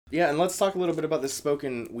Yeah, and let's talk a little bit about this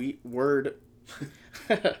spoken word.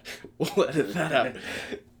 We'll edit that out.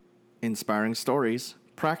 Inspiring stories,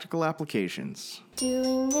 practical applications.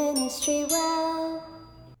 Doing ministry well.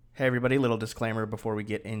 Hey everybody, little disclaimer before we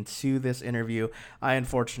get into this interview. I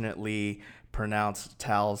unfortunately pronounced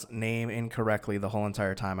Tal's name incorrectly the whole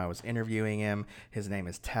entire time I was interviewing him. His name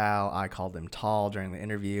is Tal. I called him Tal during the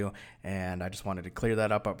interview, and I just wanted to clear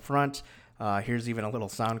that up front. Here's even a little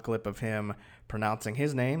sound clip of him pronouncing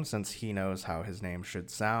his name, since he knows how his name should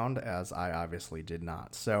sound, as I obviously did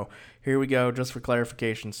not. So here we go, just for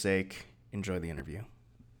clarification's sake. Enjoy the interview.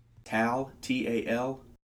 Tal, T-A-L.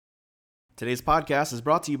 Today's podcast is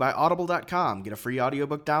brought to you by Audible.com. Get a free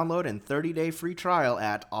audiobook download and 30-day free trial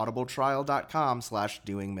at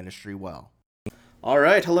audibletrial.com/doingministrywell. All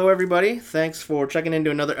right, hello everybody. Thanks for checking into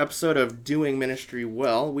another episode of Doing Ministry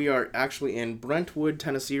Well. We are actually in Brentwood,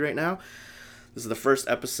 Tennessee right now. This is the first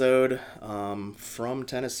episode from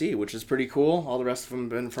Tennessee, which is pretty cool. All the rest of them have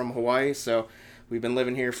been from Hawaii, so we've been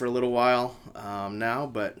living here for a little while now,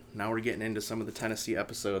 but now we're getting into some of the Tennessee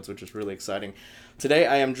episodes, which is really exciting. Today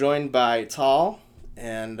I am joined by Tal,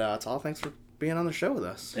 and Tal, thanks for being on the show with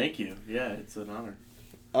us. Thank you. Yeah, it's an honor.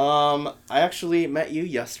 I actually met you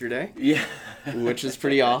yesterday. Yeah. Which is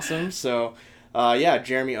pretty awesome. So,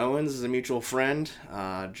 Jeremy Owens is a mutual friend.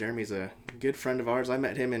 Jeremy's a good friend of ours. I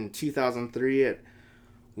met him in 2003 at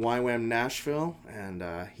YWAM Nashville, and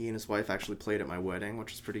he and his wife actually played at my wedding,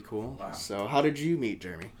 which is pretty cool. Wow. So how did you meet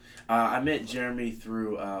Jeremy? I met Jeremy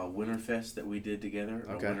through Winterfest that we did together,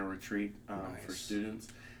 Okay. a winter retreat Nice. for students,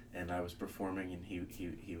 and I was performing, and he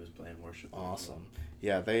was playing worship. Awesome.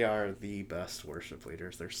 Yeah, they are the best worship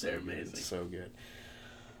leaders. They're They're good, amazing. so good.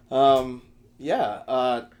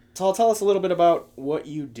 Tell us a little bit about what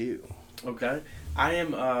you do. Okay. I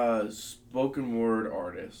am a spoken word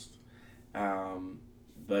artist,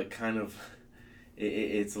 but kind of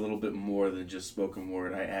it's a little bit more than just spoken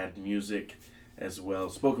word. I add music as well.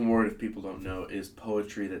 Spoken word, if people don't know, is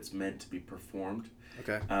poetry that's meant to be performed.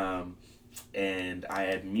 Okay. And I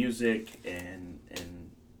add music and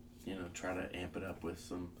try to amp it up with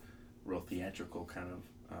some real theatrical kind of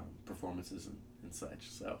performances and such.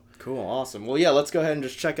 So Cool, awesome. Well, yeah, let's go ahead and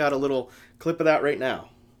just check out a little clip of that right now.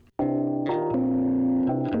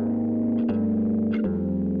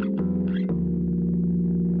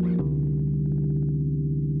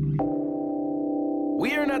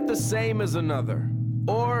 We are not the same as another,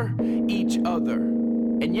 or each other,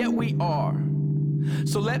 and yet we are.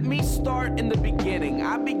 So let me start in the beginning.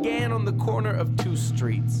 I began on the corner of two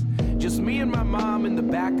streets, just me and my mom in the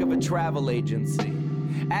back of a travel agency.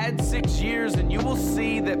 Add 6 years and you will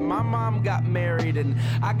see that my mom got married and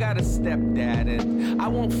I got a stepdad, and I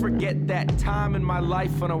won't forget that time in my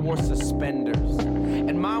life when I wore suspenders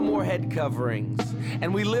and mom wore head coverings,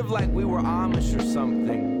 and we lived like we were Amish or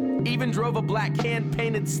something. Even drove a black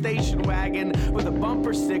hand-painted station wagon with a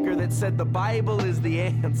bumper sticker that said the Bible is the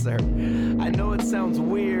answer. I know it sounds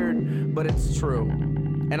weird, but it's true.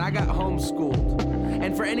 And I got homeschooled.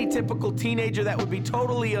 And for any typical teenager, that would be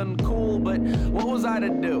totally uncool, but what was I to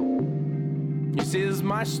do? You see, this is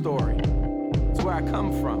my story. It's where I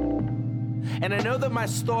come from. And I know that my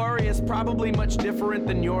story is probably much different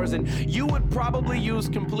than yours, and you would probably use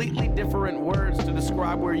completely different words to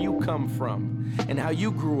describe where you come from and how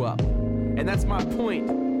you grew up. And that's my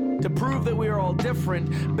point, to prove that we are all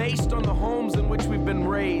different based on the homes in which we've been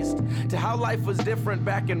raised, to how life was different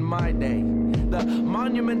back in my day. The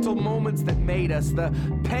monumental moments that made us, the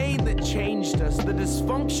pain that changed us, the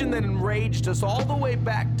dysfunction that enraged us, all the way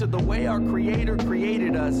back to the way our Creator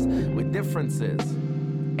created us with differences.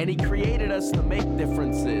 And He created us to make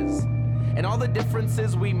differences. And all the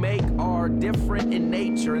differences we make are different in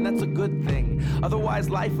nature, and that's a good thing. Otherwise,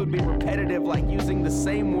 life would be repetitive, like using the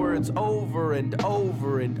same words over and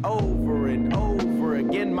over and over and over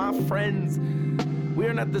again. My friends, we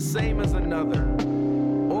are not the same as another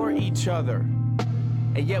or each other,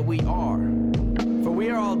 and yet we are. For we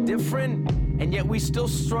are all different, and yet we still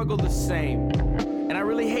struggle the same. And I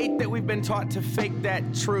really hate that we've been taught to fake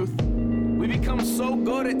that truth. We become so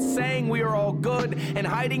good at saying we are all good and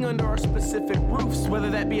hiding under our specific roofs, whether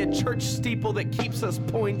that be a church steeple that keeps us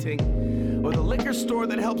pointing, or the liquor store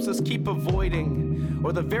that helps us keep avoiding,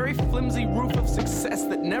 or the very flimsy roof of success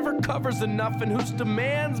that never covers enough and whose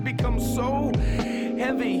demands become so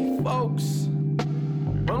heavy. Folks,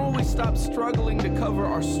 when will we stop struggling to cover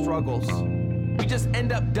our struggles? We just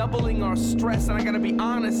end up doubling our stress, and I gotta be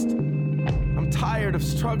honest, I'm tired of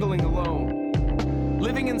struggling alone.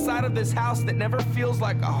 Living inside of this house that never feels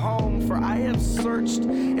like a home, for I have searched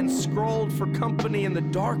and scrolled for company in the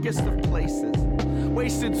darkest of places.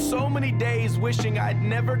 wasted so many days wishing I'd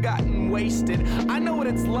never gotten wasted. I know what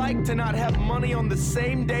it's like to not have money on the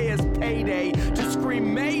same day as payday, to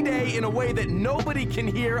scream Mayday in a way that nobody can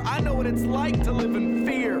hear. I know what it's like to live in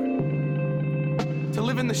fear, to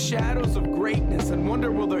live in the shadows of greatness and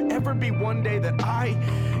wonder, will there ever be one day that I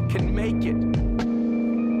can make it?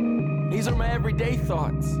 These are my everyday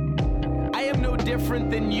thoughts. I am no different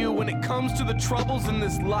than you when it comes to the troubles in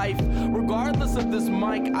this life. Regardless of this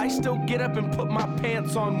mic, I still get up and put my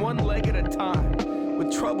pants on one leg at a time,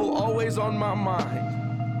 with trouble always on my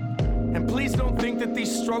mind. And please don't think that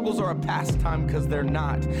these struggles are a pastime, because they're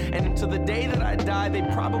not. And until the day that I die, they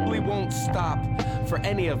probably won't stop for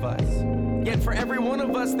any of us. Yet for every one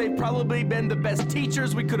of us, they've probably been the best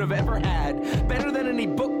teachers we could have ever had, better than any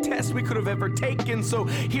book test we could have ever taken. So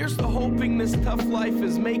here's to hoping this tough life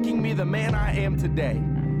is making me the man I am today,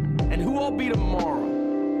 and who I'll be tomorrow.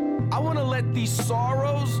 I want to let these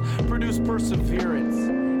sorrows produce perseverance,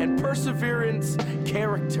 and perseverance,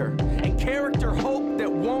 character, and character, hope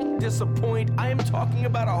that won't disappoint. I am talking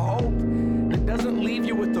about a hope that doesn't leave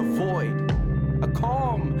you with a void, a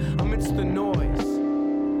calm amidst the noise.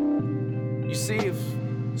 You see, if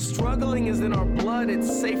struggling is in our blood,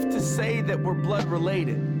 it's safe to say that we're blood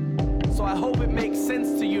related. So I hope it makes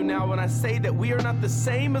sense to you now when I say that we are not the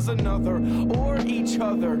same as another or each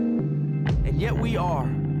other, and yet we are.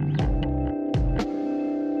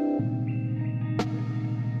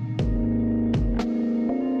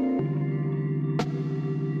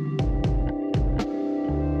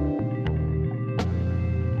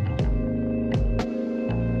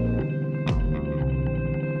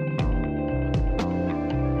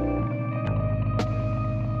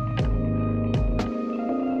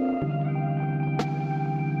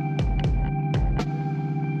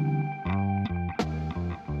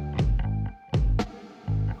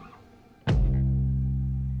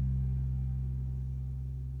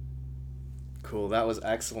 Cool. That was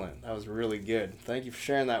excellent. That was really good. Thank you for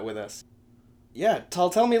sharing that with us. Yeah,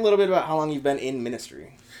 tell me a little bit about how long you've been in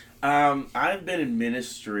ministry. I've been in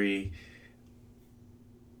ministry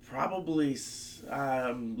probably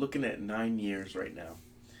looking at 9 years right now.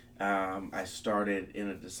 I started in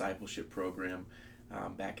a discipleship program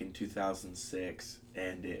back in 2006,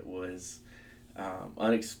 and it was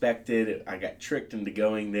unexpected. I got tricked into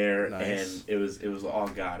going there. Nice. And it was all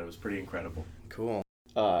God. It was pretty incredible. Cool.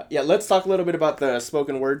 Yeah, let's talk a little bit about the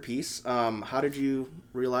spoken word piece. How did you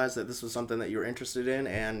realize that this was something that you were interested in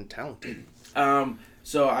and talented?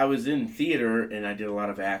 So I was in theater, and I did a lot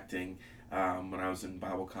of acting when I was in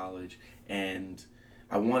Bible college, and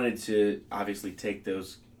I wanted to obviously take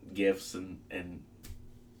those gifts and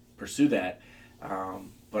pursue that,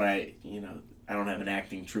 but I don't have an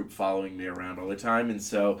acting troupe following me around all the time, and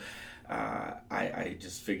so I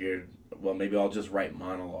just figured, well, maybe I'll just write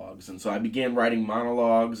monologues. And so I began writing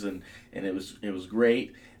monologues, and it was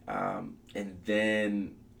great. And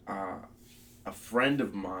then a friend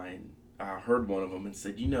of mine heard one of them and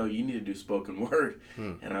said, you need to do spoken word.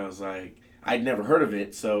 And I was like, I'd never heard of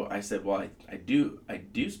it. So I said, well, I do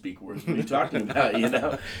speak words. What are you talking about,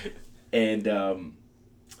 And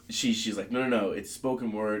she's like, no, it's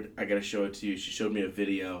spoken word. I got to show it to you. She showed me a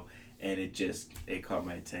video, and it caught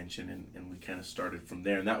my attention, and we kind of started from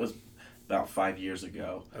there. And that was about 5 years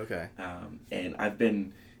ago. Okay. And I've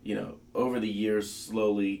been, over the years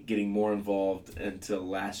slowly getting more involved until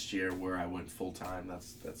last year where I went full time.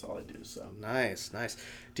 That's all I do. So Nice.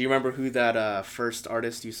 Do you remember who that first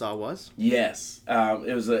artist you saw was? yes,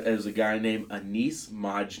 it was a guy named Anis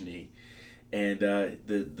Majni, and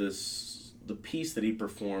the piece that he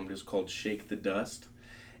performed is called "Shake the Dust,"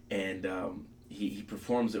 and he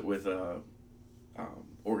performs it with a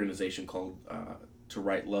organization called To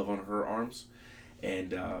Write Love on Her Arms,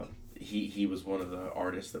 and he was one of the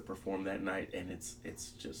artists that performed that night, and it's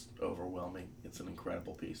just overwhelming. It's an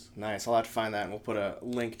incredible piece. Nice. I'll have to find that, and we'll put a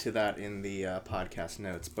link to that in the podcast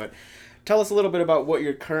notes. But tell us a little bit about what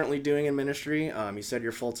you're currently doing in ministry. You said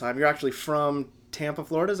you're full-time. You're actually from Tampa,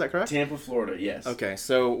 Florida, is that correct? Tampa, Florida, yes. Okay,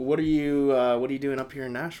 so what are you doing up here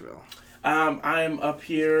in Nashville? I'm up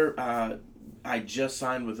here. I just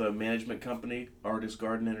signed with a management company, Artist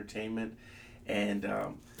Garden Entertainment, and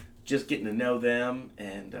just getting to know them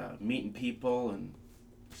and meeting people and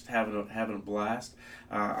just having a blast.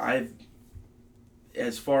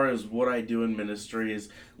 As far as what I do in ministry is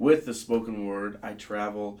with the spoken word, I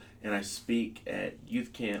travel and I speak at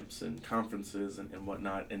youth camps and conferences and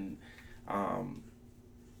whatnot, and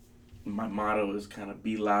my motto is kind of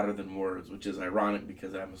be louder than words, which is ironic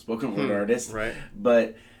because I'm a spoken word artist. Right.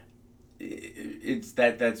 But it's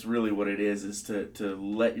that's really what it is to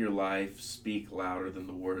let your life speak louder than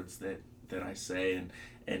the words that I say,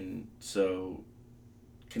 and so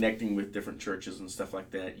connecting with different churches and stuff like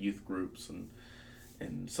that, youth groups and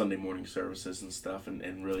Sunday morning services and stuff,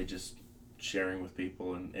 and really just sharing with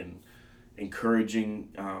people and encouraging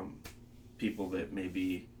people that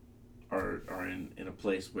maybe are in a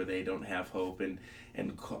place where they don't have hope, and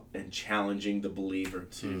challenging the believer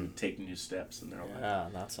to take new steps in their life. Yeah,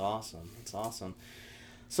 that's awesome. That's awesome.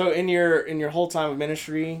 So in your whole time of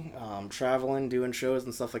ministry, traveling, doing shows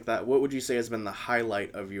and stuff like that, what would you say has been the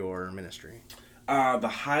highlight of your ministry? The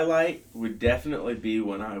highlight would definitely be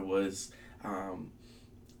when I was,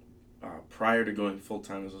 prior to going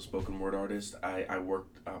full-time as a spoken word artist, I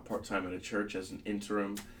worked part-time at a church as an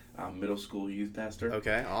interim middle school youth pastor.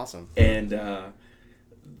 Okay, awesome. And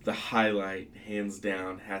the highlight, hands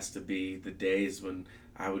down, has to be the days when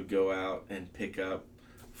I would go out and pick up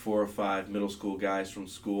 4 or 5 middle school guys from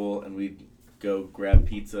school, and we'd go grab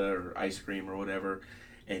pizza or ice cream or whatever,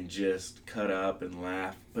 and just cut up and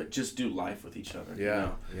laugh, but just do life with each other. Yeah, you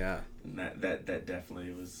know? yeah. And that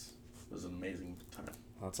definitely was an amazing time.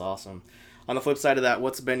 That's awesome. On the flip side of that,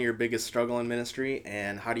 what's been your biggest struggle in ministry,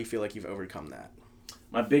 and how do you feel like you've overcome that?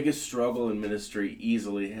 My biggest struggle in ministry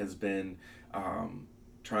easily has been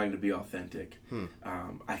trying to be authentic.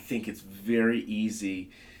 I think it's very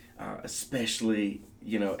easy, especially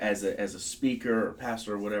as a speaker or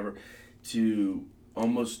pastor or whatever, to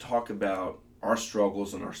almost talk about our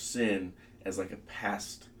struggles and our sin as like a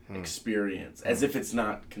past experience, as if it's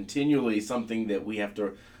not continually something that we have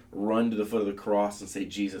to run to the foot of the cross and say,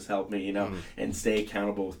 Jesus, help me, and stay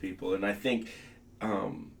accountable with people. And I think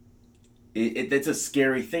it's a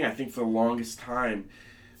scary thing. I think for the longest time,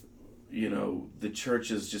 the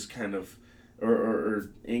church is just kind of,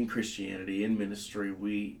 or in Christianity, in ministry,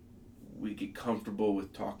 we get comfortable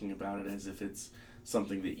with talking about it as if it's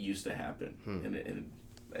something that used to happen, and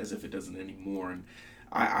as if it doesn't anymore. And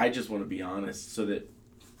I just want to be honest, so that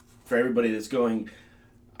for everybody that's going,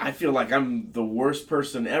 I feel like I'm the worst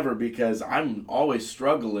person ever because I'm always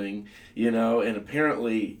struggling, and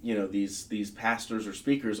apparently, these pastors or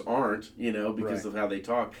speakers aren't, because of how they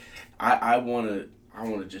talk. I want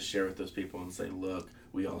to just share with those people and say, look,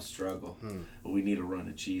 we all struggle, but we need to run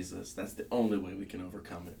to Jesus. That's the only way we can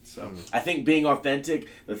overcome it. So I think being authentic,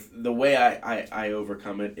 the way I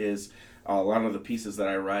overcome it is a lot of the pieces that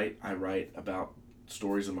I write about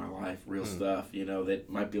stories of my life, real stuff, that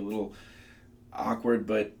might be a little awkward,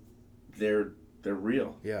 but they're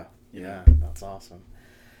real. Yeah, that's awesome.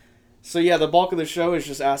 So yeah, the bulk of the show is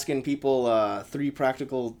just asking people 3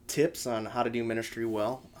 practical tips on how to do ministry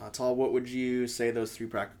well. Tal, what would you say those 3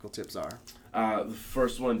 practical tips are? The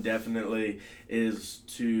first one definitely is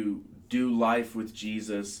to do life with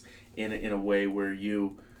Jesus in a way where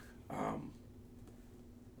you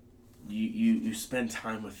spend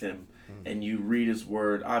time with him and you read his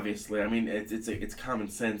word. Obviously, I mean it's common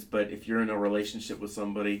sense, but if you're in a relationship with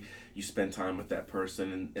somebody, you spend time with that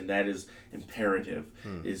person, and that is imperative.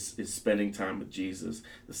 Is spending time with Jesus.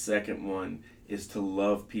 The second one is to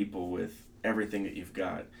love people with everything that you've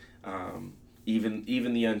got. Even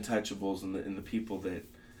the untouchables and the people that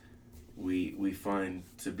we find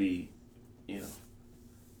to be,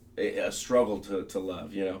 a struggle to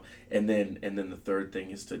love, and then the third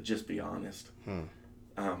thing is to just be honest,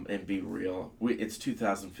 and be real. It's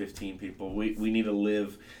 2015, people. We need to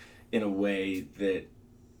live in a way that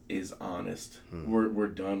is honest. We're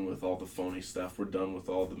done with all the phony stuff. We're done with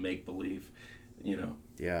all the make believe,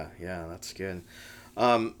 Yeah, that's good.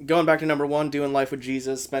 Going back to number 1, doing life with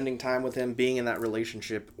Jesus, spending time with him, being in that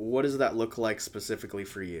relationship, what does that look like specifically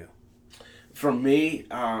for you? For me,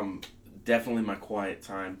 definitely my quiet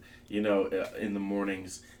time, in the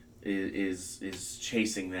mornings is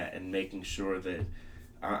chasing that and making sure that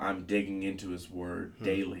I'm digging into his word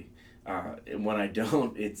daily. And when I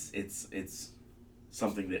don't, it's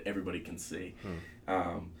something that everybody can see.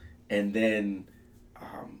 And then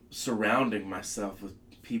surrounding myself with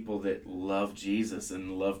people that love Jesus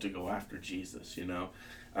and love to go after Jesus,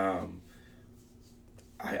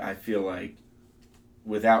 I feel like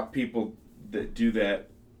without people that do that,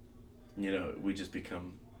 we just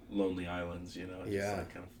become lonely islands, just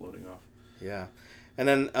like kind of floating off. Yeah. And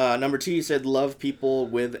then number 2, you said love people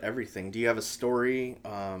with everything. Do you have a story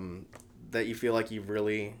that you feel like you've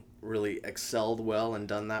really excelled well and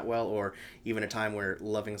done that well, or even a time where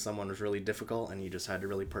loving someone was really difficult and you just had to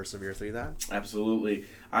really persevere through that? Absolutely.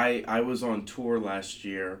 I was on tour last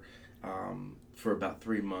year for about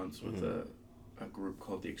 3 months with a group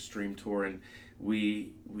called the Extreme Tour, and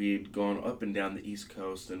we had gone up and down the East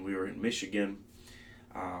Coast, and we were in Michigan.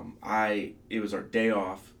 It was our day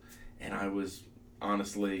off, and I was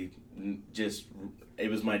honestly just it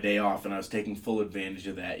was my day off, and I was taking full advantage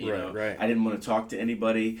of that. You know, right. I didn't want to talk to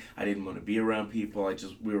anybody. I didn't want to be around people.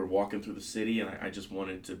 We were walking through the city, and I just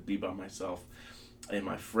wanted to be by myself. And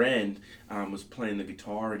my friend was playing the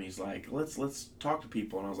guitar, and he's like, let's talk to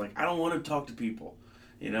people. And I was like, I don't want to talk to people.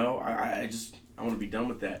 You know, I want to be done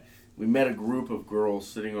with that. We met a group of girls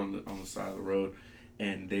sitting on the side of the road,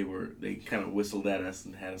 and they kind of whistled at us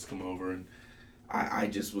and had us come over, and I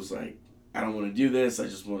just was like, I don't want to do this. I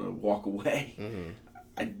just want to walk away. Mm-hmm.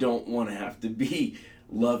 I don't want to have to be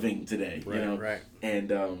loving today, Right, you know? right.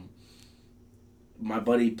 And my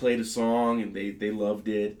buddy played a song, and they loved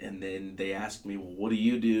it, and then they asked me, well, what do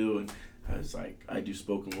you do? And I was like, I do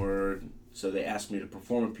spoken word. So they asked me to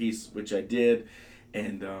perform a piece, which I did,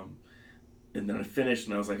 and then I finished,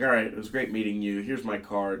 and I was like, all right, it was great meeting you. Here's my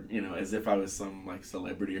card, you know, as if I was some, like,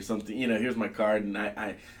 celebrity or something. You know, here's my card, and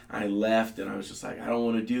I left, and I was just like, I don't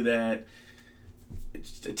want to do that.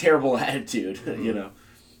 It's just a terrible attitude, Mm-hmm. you know.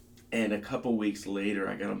 And a couple weeks later,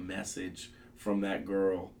 I got a message from that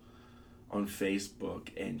girl on Facebook,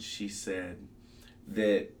 and she said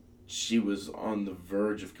that she was on the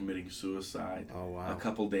verge of committing suicide. Oh, wow. A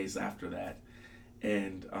couple days after that,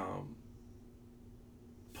 and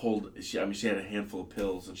she had a handful of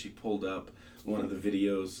pills, and she pulled up one of the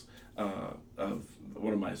videos of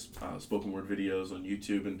one of my spoken word videos on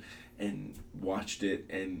YouTube, and watched it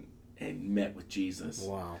and met with Jesus.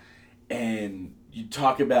 Wow. And you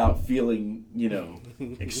talk about feeling, you know,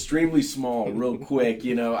 extremely small real quick.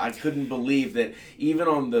 You know, I couldn't believe that even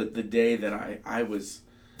on the day that I was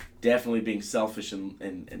definitely being selfish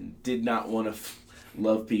and did not want to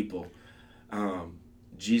love people,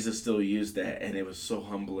 Jesus still used that, and it was so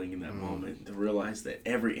humbling in that moment to realize that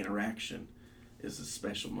every interaction is a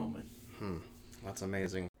special moment. That's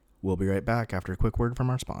amazing. We'll be right back after a quick word from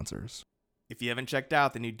our sponsors. If you haven't checked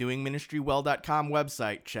out the new doingministrywell.com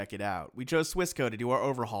website, check it out. We chose Swissco to do our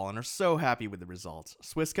overhaul and are so happy with the results.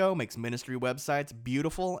 Swissco makes ministry websites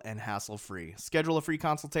beautiful and hassle-free. Schedule a free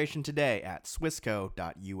consultation today at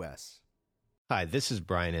swissco.us. Hi, this is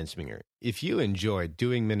Brian Ensminger. If you enjoyed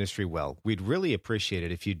Doing Ministry Well, we'd really appreciate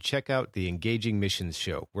it if you'd check out the Engaging Missions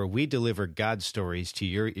Show, where we deliver God stories to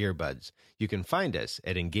your earbuds. You can find us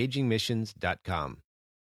at engagingmissions.com.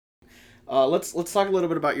 Let's talk a little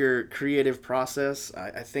bit about your creative process.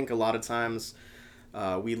 I think a lot of times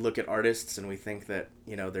we look at artists and we think that,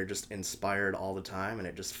 you know, they're just inspired all the time and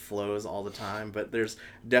it just flows all the time, but there's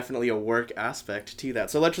definitely a work aspect to that.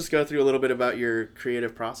 So let's just go through a little bit about your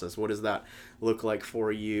creative process. What does that look like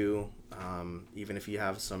for you? Even if you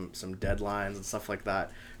have some deadlines and stuff like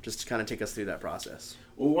that, just to kind of take us through that process.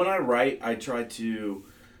 Well, when I write, I try to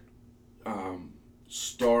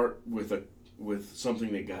start with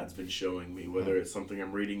something that God's been showing me, whether it's something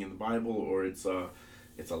I'm reading in the Bible or it's a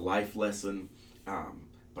life lesson.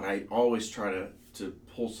 But I always try to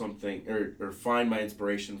pull something or find my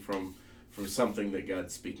inspiration from something that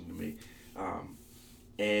God's speaking to me.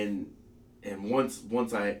 And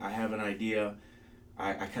once I have an idea,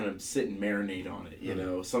 I kind of sit and marinate on it. You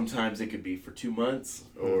know, sometimes it could be for 2 months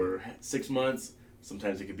or 6 months.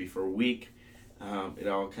 Sometimes it could be for a week. It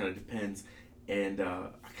all kind of depends. And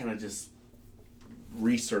I kind of just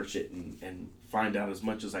research it and find out as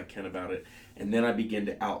much as I can about it, and then I begin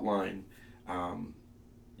to outline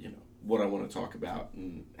you know, what I want to talk about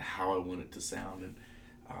and how I want it to sound, and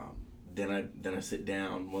then I sit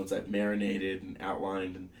down once I've marinated and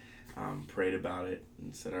outlined and prayed about it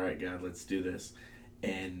and said, all right, God, let's do this.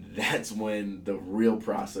 And that's when the real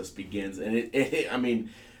process begins. And I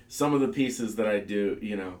mean, some of the pieces that I do,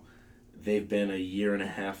 you know, they've been 1.5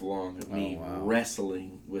 years long of me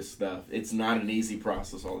wrestling with stuff. It's not an easy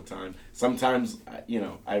process all the time. Sometimes, you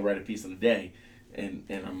know, I write a piece in a day, and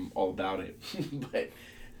I'm all about it. But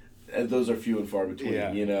those are few and far between.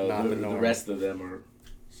 Yeah, you know, not the the norm. rest of them are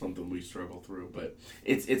something we struggle through. But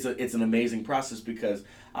it's an amazing process because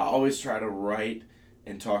I always try to write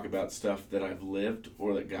and talk about stuff that I've lived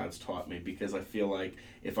or that God's taught me, because I feel like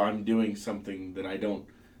if I'm doing something that I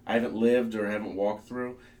haven't lived or haven't walked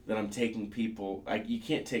through, then I'm taking people. You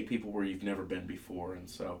can't take people where you've never been before, and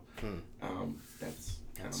so that's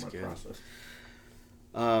kind of my good. process.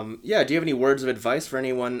 Yeah, do you have any words of advice for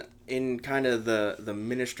anyone in kind of the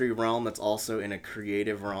ministry realm that's also in a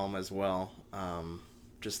creative realm as well?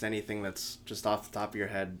 Just anything that's just off the top of your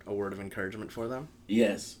head, a word of encouragement for them?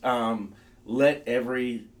 Yes. Let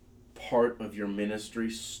every part of your ministry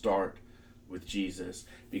start with Jesus,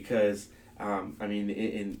 because I mean,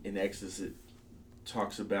 in Exodus it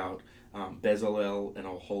talks about Bezalel and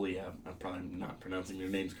Oholiab. I'm probably not pronouncing their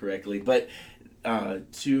names correctly, but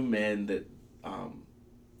 2 men that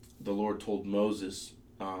the Lord told Moses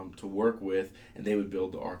to work with, and they would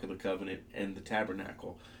build the Ark of the Covenant and the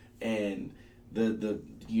tabernacle. And the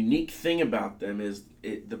unique thing about them is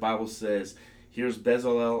the Bible says, here's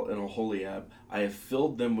Bezalel and Oholiab. I have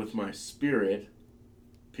filled them with my spirit,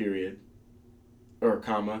 period, or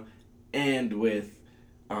comma, and with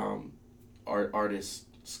artist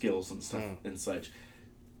skills and stuff and such.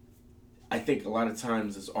 I think a lot of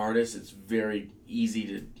times as artists, it's very easy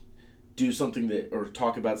to do something that, or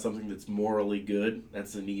talk about something that's morally good.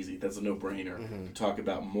 That's a no-brainer to talk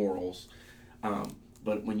about morals.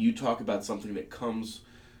 But when you talk about something that comes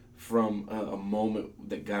from a moment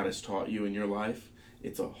that God has taught you in your life,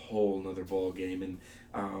 it's a whole nother ball game. And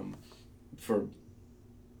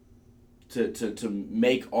to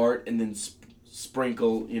make art and then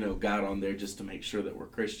sprinkle God on there just to make sure that we're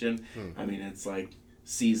Christian. I mean, it's like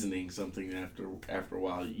seasoning something after a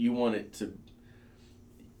while. You want it to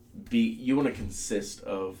consist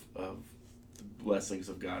of the blessings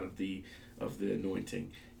of God, of the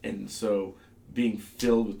anointing. And so being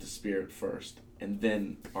filled with the Spirit first, and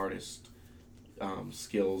then artist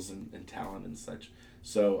skills and talent and such.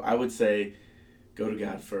 So I would say go to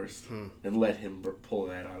God first and let Him pull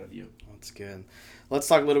that out of you. That's good. Let's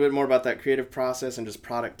talk a little bit more about that creative process and just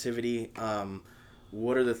productivity.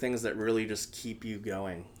 What are the things that really just keep you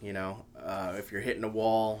going? If you're hitting a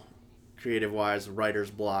wall, creative-wise, writer's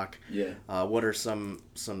block. Yeah. What are some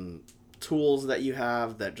tools that you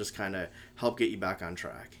have that just kind of help get you back on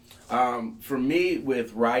track? For me,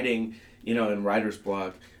 with writing, and writer's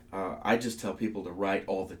block, I just tell people to write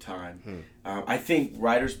all the time. I think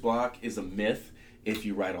writer's block is a myth if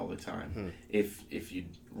you write all the time. If you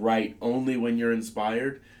write only when you're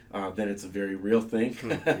inspired, then it's a very real thing.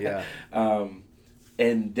 Yeah.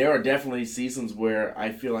 And there are definitely seasons where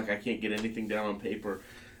I feel like I can't get anything down on paper.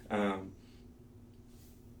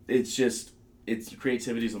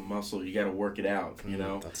 Creativity is a muscle. You got to work it out,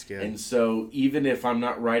 That's good. And so even if I'm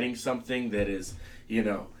not writing something that is,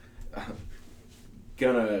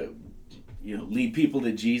 gonna, lead people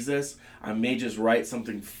to Jesus, I may just write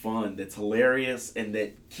something fun that's hilarious and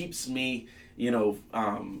that keeps me,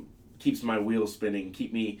 keeps my wheels spinning,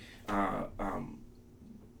 keep me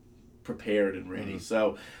prepared and ready.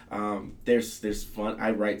 So there's fun.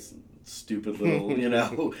 I write stupid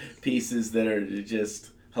little, pieces that are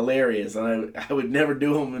just hilarious, and I would never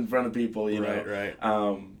do them in front of people, Right.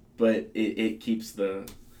 But it keeps the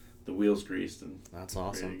wheels greased, and that's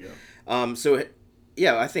awesome. Ready to go. So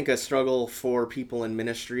yeah, I think a struggle for people in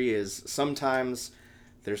ministry is sometimes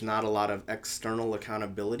there's not a lot of external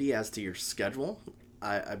accountability as to your schedule.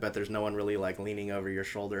 I bet there's no one really like leaning over your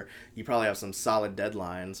shoulder. You probably have some solid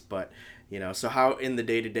deadlines, but so how in the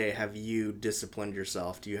day-to-day have you disciplined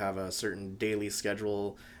yourself? Do you have a certain daily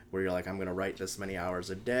schedule where you're like, I'm going to write this many hours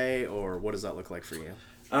a day, or what does that look like for you?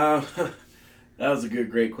 That was a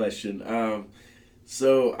great question.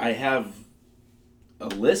 So I have a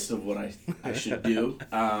list of what I should do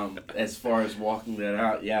as far as walking that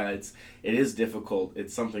out. Yeah, it is difficult.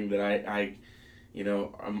 It's something that I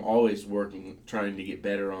I'm always trying to get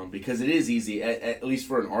better on, because it is easy, at least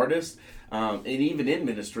for an artist, and even in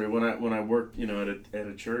ministry. When I worked, at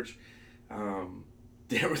a church,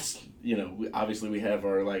 there was, obviously we have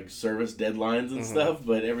our like service deadlines and stuff,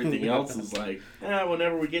 but everything else is like,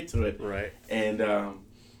 whenever we get to it. Right. And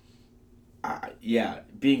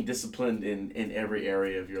being disciplined in every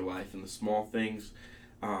area of your life, and the small things,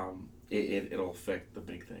 it'll affect the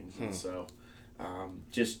big things. And so,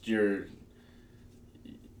 just your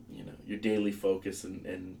daily focus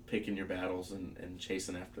and picking your battles and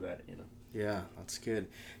chasing after that, Yeah, that's good.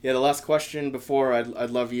 Yeah, the last question before I'd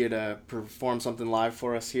love you to perform something live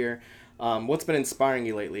for us here. What's been inspiring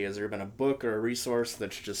you lately? Has there been a book or a resource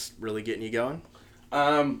that's just really getting you going?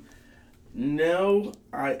 No,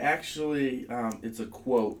 I actually, it's a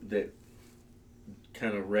quote that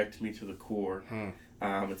kind of wrecked me to the core.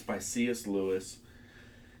 It's by C.S. Lewis,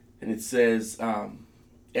 and it says,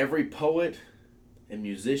 every poet and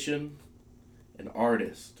musician and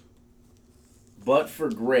artist, but for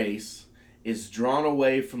grace, is drawn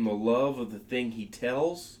away from the love of the thing he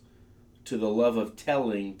tells to the love of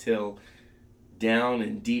telling, till down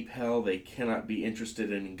in deep hell they cannot be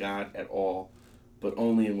interested in God at all, but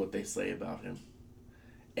only in what they say about him.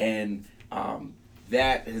 And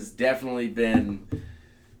that has definitely been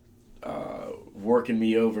working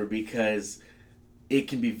me over, because it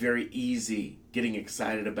can be very easy getting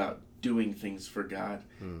excited about doing things for God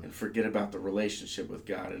and forget about the relationship with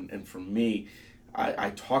God. And for me, I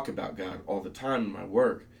talk about God all the time in my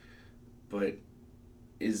work, but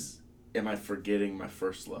am I forgetting my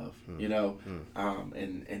first love?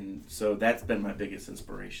 And so that's been my biggest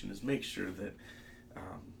inspiration, is make sure that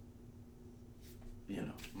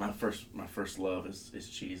my first love is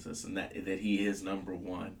Jesus, and that He is number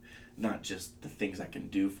one, not just the things I can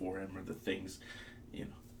do for Him or the things,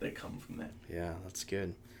 that come from that. Yeah, that's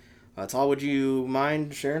good. Tal, would you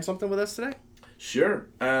mind sharing something with us today? Sure.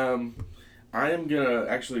 I am gonna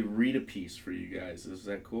actually read a piece for you guys. Is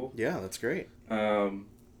that cool? Yeah, that's great.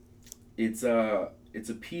 It's a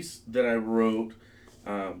piece that I wrote,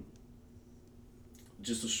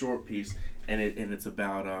 just a short piece, and it's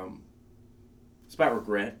about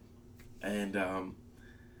regret, and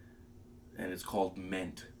it's called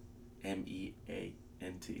Meant,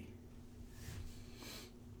 MEANT.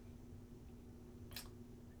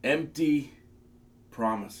 Empty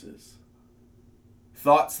promises.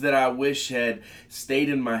 Thoughts that I wish had stayed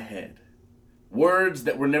in my head. Words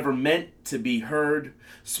that were never meant to be heard.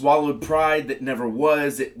 Swallowed pride that never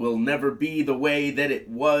was. It will never be the way that it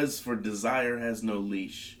was, for desire has no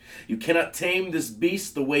leash. You cannot tame this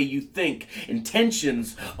beast the way you think.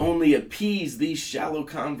 Intentions only appease these shallow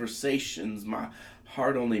conversations. My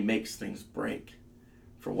heart only makes things break.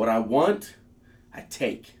 For what I want, I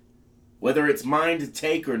take. Whether it's mine to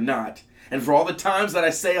take or not. And for all the times that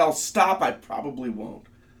I say I'll stop, I probably won't.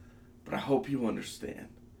 But I hope you understand.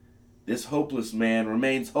 This hopeless man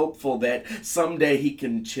remains hopeful that someday he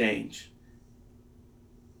can change.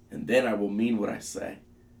 And then I will mean what I say.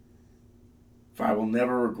 For I will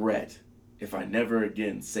never regret if I never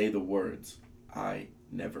again say the words I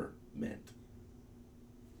never meant.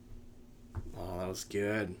 Oh, that was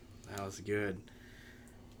good. That was good.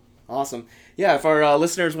 Awesome. Yeah, if our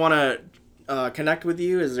listeners want to connect with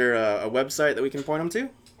you, is there a website that we can point them to?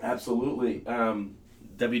 Absolutely.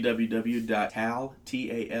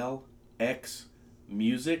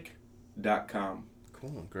 www.talxmusic.com.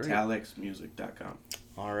 Cool, great. talxmusic.com.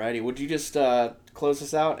 Alrighty, would you just close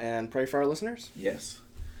us out and pray for our listeners? Yes.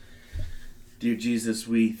 Dear Jesus,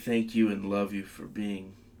 we thank you and love you for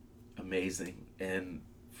being amazing and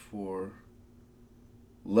for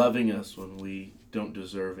loving us when we don't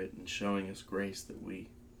deserve it and showing us grace that we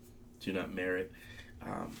do not merit.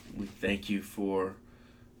 We thank you for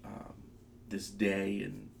this day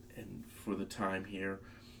and for the time here.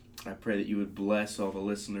 I pray that you would bless all the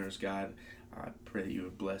listeners, God. I pray that you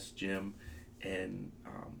would bless Jim and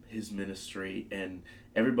his ministry and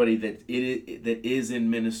everybody that is in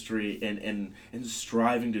ministry and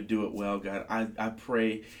striving to do it well, God. I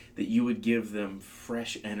pray that you would give them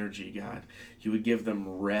fresh energy, God. You would give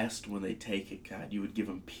them rest when they take it, God. You would give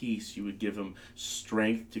them peace. You would give them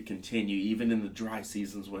strength to continue, even in the dry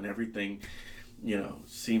seasons when everything,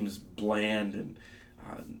 seems bland and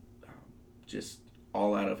just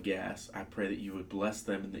all out of gas. I pray that you would bless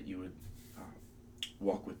them and that you would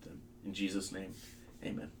walk with them. In Jesus' name,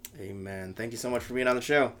 amen. Amen. Thank you so much for being on the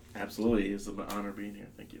show. Absolutely. It's an honor being here.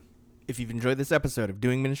 Thank you. If you've enjoyed this episode of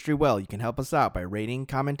Doing Ministry Well, you can help us out by rating,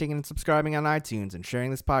 commenting, and subscribing on iTunes and sharing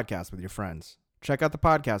this podcast with your friends. Check out the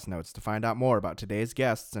podcast notes to find out more about today's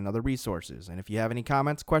guests and other resources. And if you have any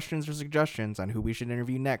comments, questions, or suggestions on who we should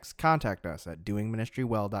interview next, contact us at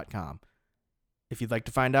doingministrywell.com. If you'd like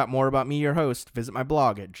to find out more about me, your host, visit my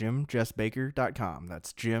blog at jimjessbaker.com.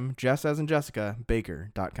 That's Jim, Jess as in Jessica,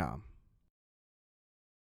 Baker.com.